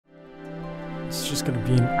It's just gonna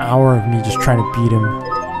be an hour of me just trying to beat him.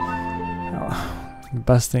 The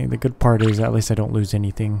best thing, the good part is at least I don't lose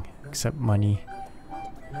anything except money.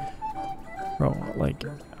 Bro, like,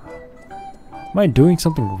 am I doing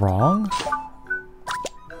something wrong?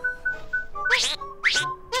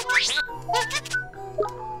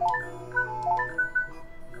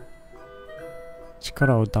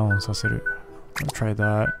 Chikaraをダウンさせる. I'll try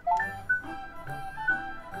that.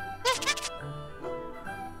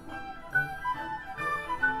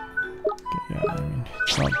 Yeah, I mean,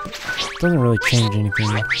 it's not, it doesn't really change anything.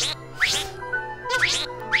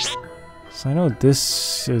 So I know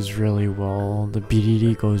this is really well, the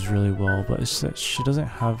BDD goes really well, but it's that she doesn't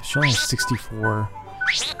have, she only has 64.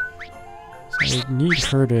 So I need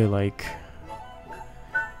her to like...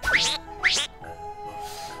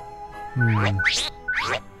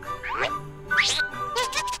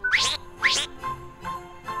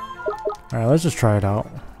 Alright, let's just try it out.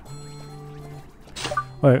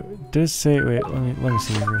 Wait, did it say, wait, let me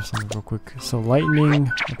see here something real quick. So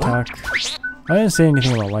lightning attack. I didn't say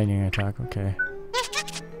anything about lightning attack, okay.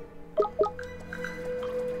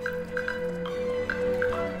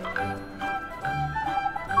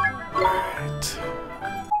 Alright.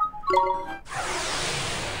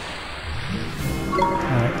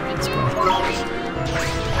 Alright, let's go.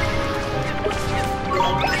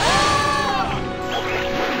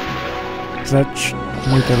 Does that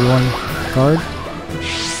make everyone guard?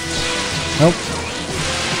 Nope.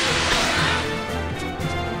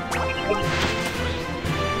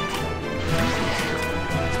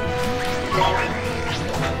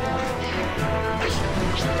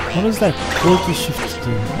 What is that quirky shift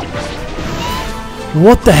do?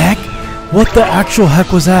 What the heck? What the actual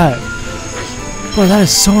heck was that? Bro, that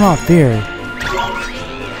is so not fair.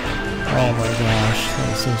 Oh my gosh, that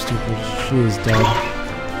is so stupid. She is dead.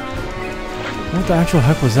 What the actual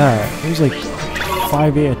heck was that? It was like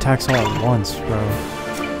 5-8 attacks all at once, bro.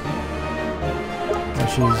 Oh,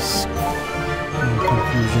 she's in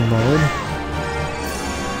confusion mode.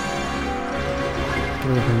 Get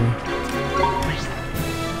away from me.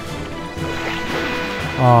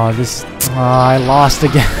 Oh, this... I lost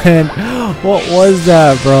again. What was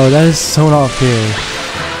that, bro? That is so not fair.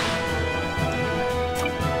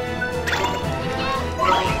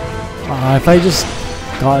 If I just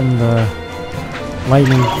gotten the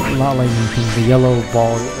lightning, not lightning thing, the yellow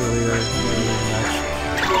ball earlier in the match.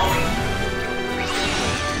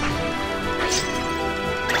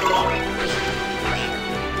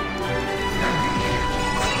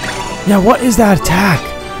 Yeah, what is that attack?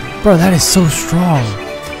 Bro, that is so strong.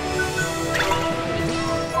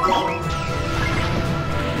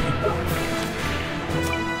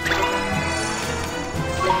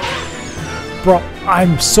 Bro,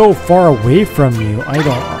 I'm so far away from you. I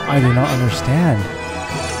do not understand.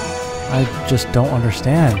 I just don't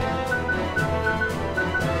understand.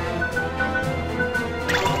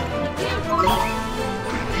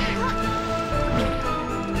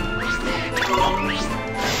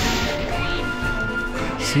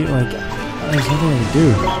 See, like, there's nothing I can do.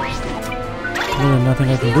 Really nothing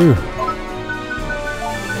I can do.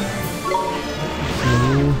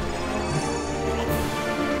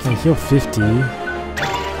 So, I heal 50.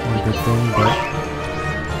 Not a good thing, but...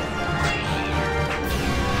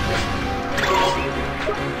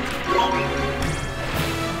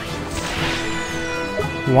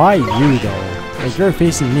 Why you, though? Like, you're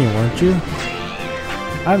facing me, weren't you?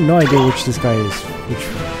 I have no idea which this guy is,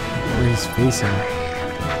 where he's facing.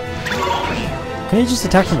 Can he just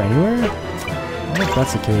attack from anywhere? I don't know if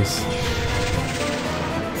that's the case.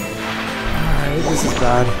 Alright, this is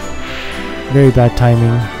bad. Very bad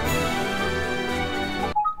timing.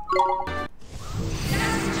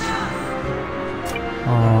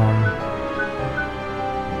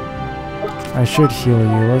 I should heal you.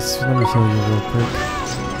 Let me heal you real quick.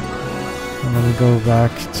 And let me go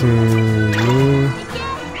back to you.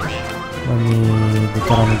 Let me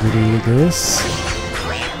do this.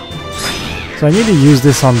 So I need to use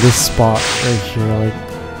this on this spot right here. Like,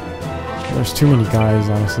 there's too many guys,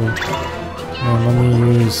 honestly. And let me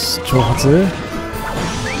use Chohatsu.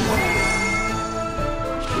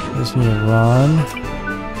 Just need to run.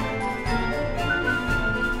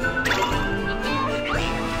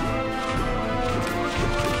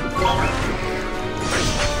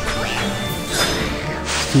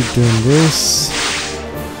 Keep doing this.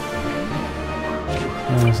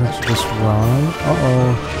 And essentially just run.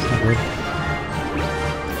 Uh-oh. That's not good.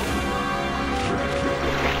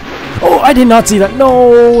 Oh, I did not see that.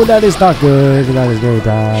 No, that is not good. That is very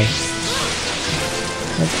bad.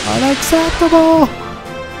 That's unacceptable.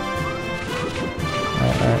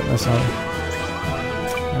 Alright, that's not.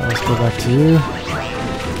 That was Let's go back to you.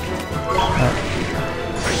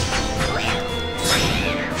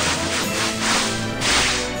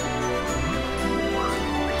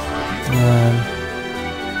 And then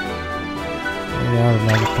we're out of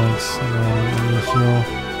magic points. And then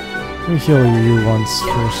let me heal you once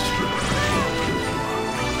first.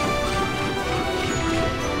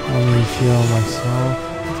 Let me heal myself.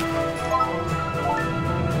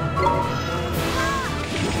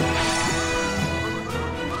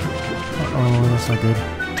 Oh, that's not good.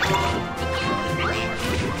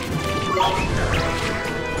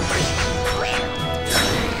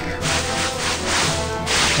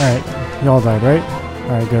 Alright, y'all died, right?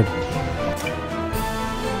 Alright, good.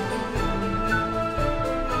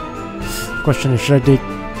 Question is, should I take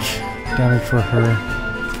damage for her?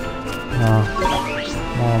 No.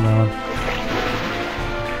 Oh man.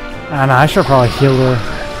 Ah, no, I should probably heal her.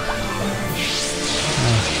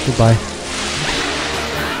 Goodbye.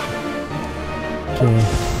 Okay.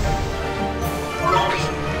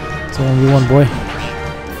 It's only one boy.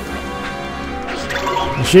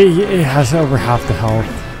 It has over half the health.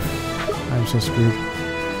 I'm so screwed.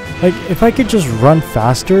 Like, if I could just run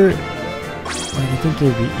faster, like, I think it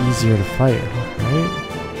would be easier to fight, right?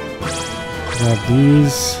 Grab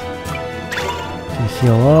these. Can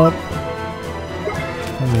heal up.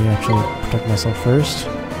 Let me actually protect myself first.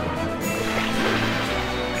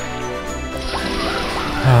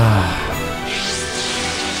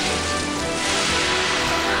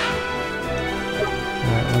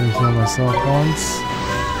 Alright, let me heal myself once.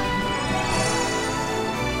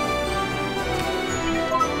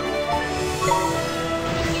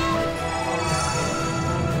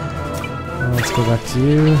 Let's go back to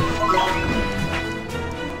you.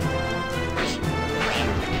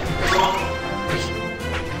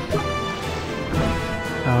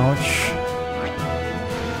 Ouch.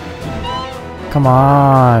 Come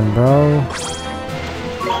on, bro.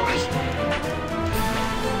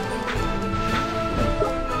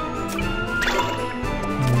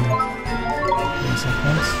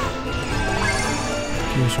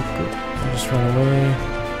 Just run away.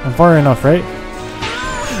 I'm far enough, right?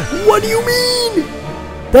 What do you mean?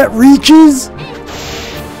 That reaches?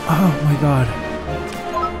 Oh my god.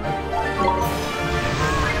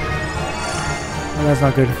 Oh, that's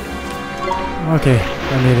not good. Okay,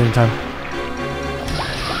 I made it in time.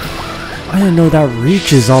 I didn't know that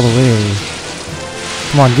reaches all the way.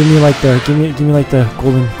 Come on, give me like the give me like the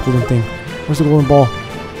golden thing. Where's the golden ball?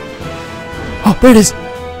 Oh, there it is.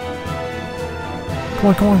 Come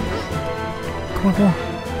on, come on. Come on, come on.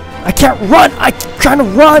 I can't run! I'm trying to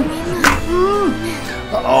run!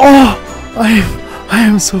 Oh!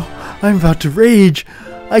 I'm about to rage!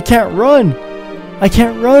 I can't run! I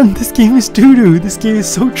can't run! This game is doo-doo! This game is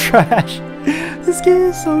so trash! This game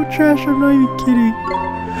is so trash, I'm not even kidding!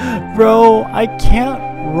 Bro, I can't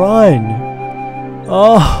run!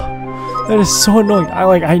 Oh! That is so annoying!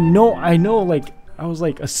 I know, like, I was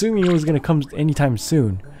like assuming it was gonna come anytime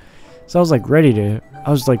soon. So I was like ready to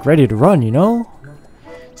run, you know?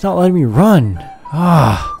 It's not letting me run.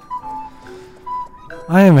 Ah.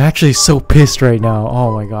 I am actually so pissed right now.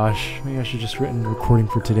 Oh my gosh. Maybe I should just written recording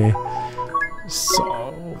for today.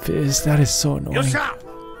 So pissed. That is so annoying.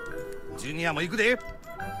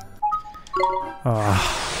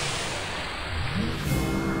 Ah.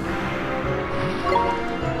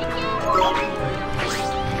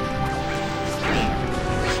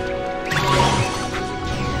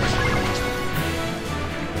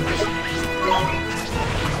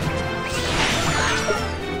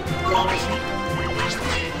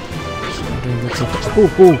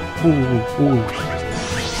 Ooh.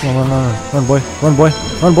 Come on, run, boy. Run, boy.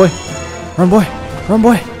 Run, boy. Run, boy. Run,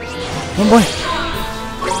 boy. Run, boy.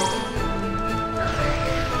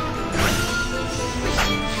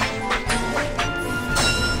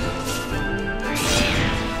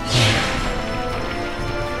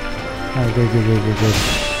 Alright, good.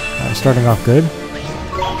 Alright, starting off good.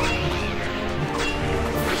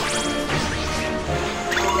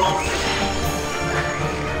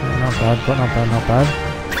 Not bad.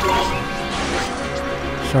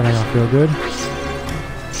 Starting off real good.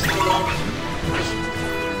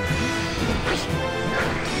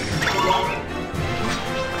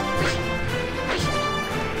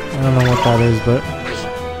 I don't know what that is, but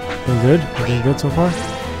doing good. We're doing good so far.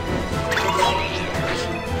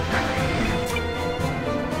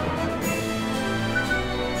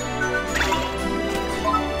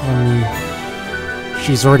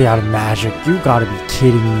 She's already out of magic. You gotta be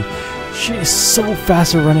kidding me. She is so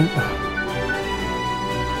fast at running.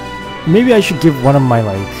 Maybe I should give one of my,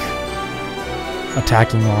 like,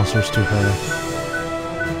 attacking monsters to her.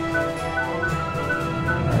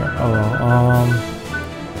 Oh well,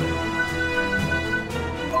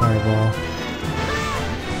 fireball.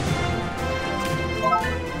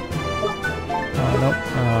 Nope,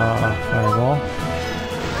 fireball.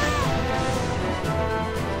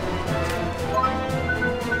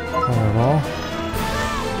 Fireball.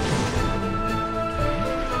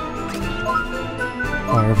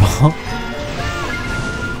 Fireball.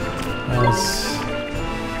 Yes.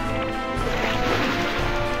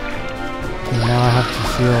 Okay, now I have to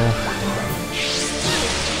heal.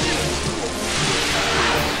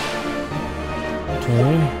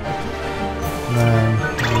 Okay. And then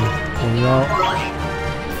pull you out.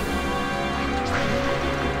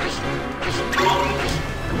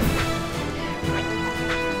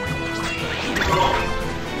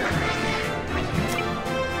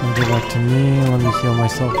 And go back to me. Let me heal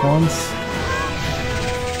myself once.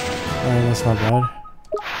 Alright, that's not bad.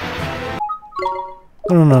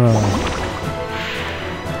 No.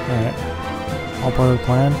 Alright. All part of the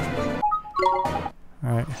plan.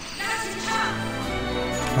 Alright.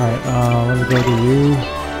 Alright, let me go to you.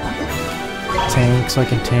 Tank, so I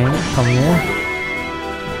can tank. Come here.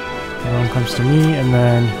 Everyone comes to me, and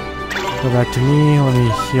then go back to me. Let me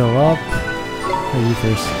heal up. Hey, you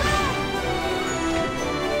first.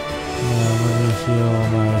 Let me heal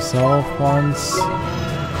myself once.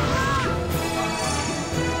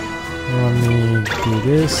 Let me do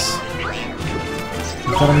this.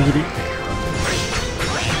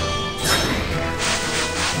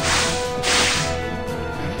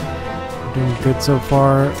 Doing good so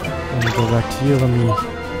far. Let me go back to you. Let me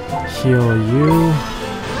heal you.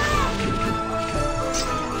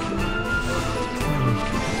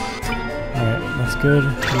 Alright, that's good.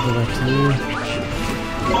 Let me go back to you.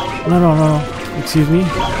 No. Excuse me.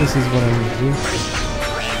 This is what I need to do.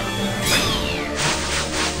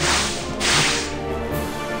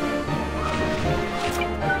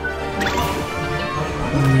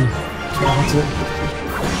 That's it.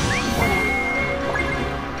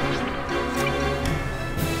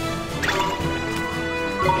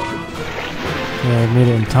 Okay, I made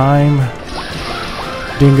it in time.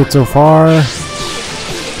 Doing good so far.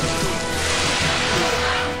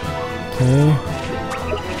 Okay.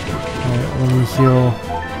 Alright, let me heal.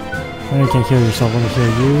 I know you can't heal yourself, let me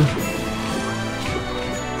heal you.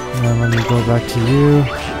 And then let me go back to you.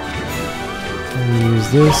 Let me use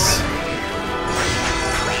this.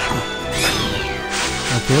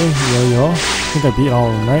 Okay, yo. I think I beat all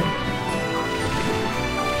of them, right?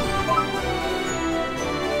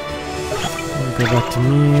 Let me go back to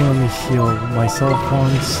me. Let me heal myself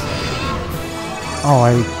once. Oh,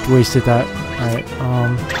 I wasted that. Alright,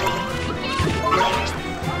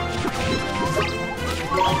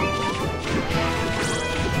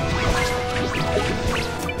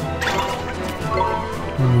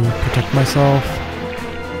 let me protect myself.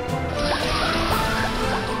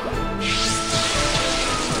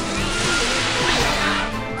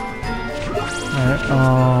 Alright,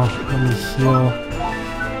 let me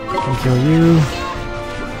heal you.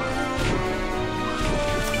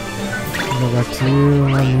 Go back to you,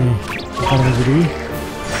 let me agree.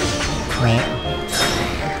 Alright.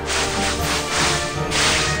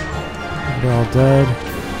 They're all dead.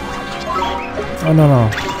 Oh no.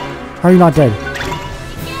 How are you not dead?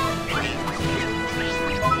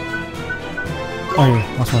 Oh yeah,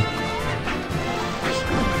 last one.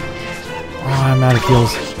 Oh, I'm out of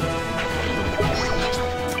heals.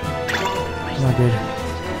 Not good.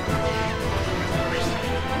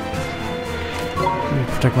 Let me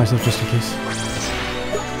protect myself just in case.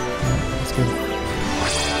 Alright, that's good.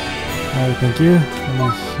 Alright, thank you. Let me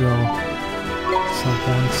heal some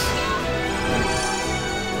points.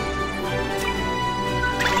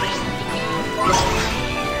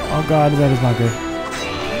 Oh god, that is not good.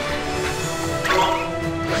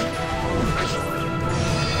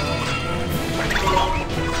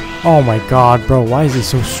 Oh my god, bro, why is he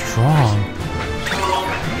so strong?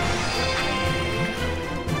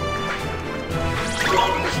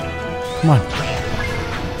 Come on.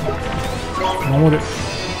 Come on with it.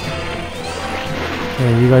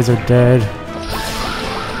 Okay, you guys are dead.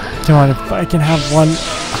 Come on, if I can have one.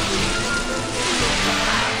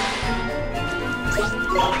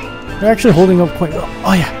 They're actually holding up quite well.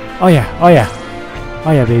 Oh yeah,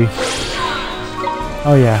 baby.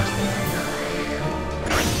 Oh yeah.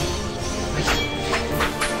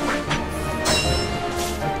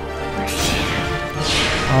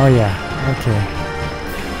 Oh yeah, okay.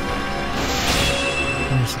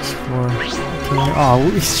 164. Okay.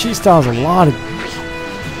 Oh, she still has a lot of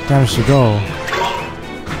damage to go.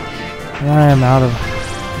 And I am out of.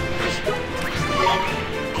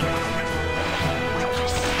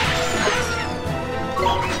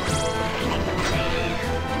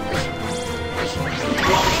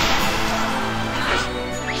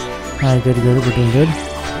 Alright, good, good. We're doing good.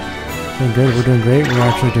 Doing good. We're doing great. We're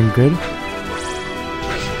actually doing good.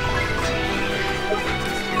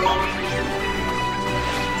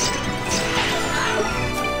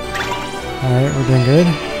 Alright, we're doing good.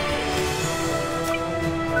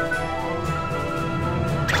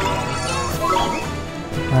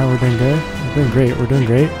 Alright, we're doing good. We're doing great. We're doing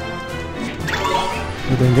great.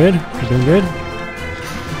 We're doing good. We're doing good.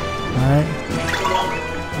 Alright.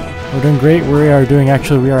 We're doing great. We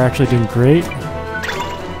are actually doing great.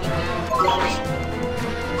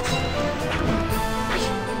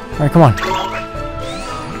 Alright, come on.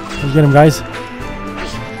 Let's get him, guys.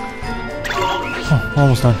 Oh, we're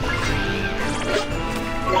almost done.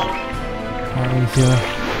 Alright, let me feel it.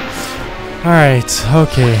 Alright,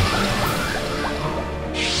 okay.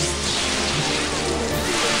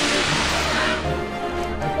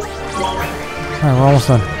 Alright, we're almost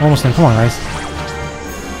done. We're almost done. Come on, guys.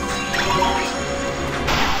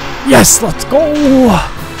 Yes! Let's go!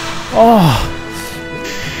 Oh!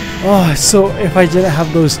 Oh, so if I didn't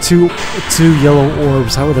have those two yellow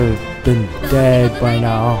orbs, I would have been dead by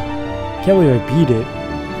now. Can't believe I beat it.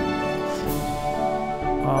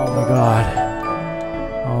 Oh my god.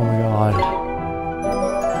 Oh my god.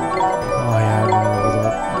 Oh yeah, I leveled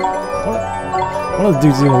up. One of the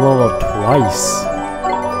dudes even leveled up twice.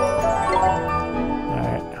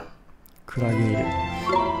 Alright. Kuragate.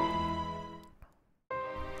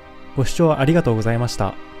 ご視聴ありがとうございまし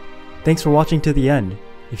た。Thanks for watching to the end.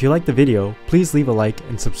 If you liked the video, please leave a like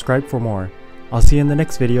and subscribe for more. I'll see you in the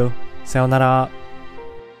next video. さよなら。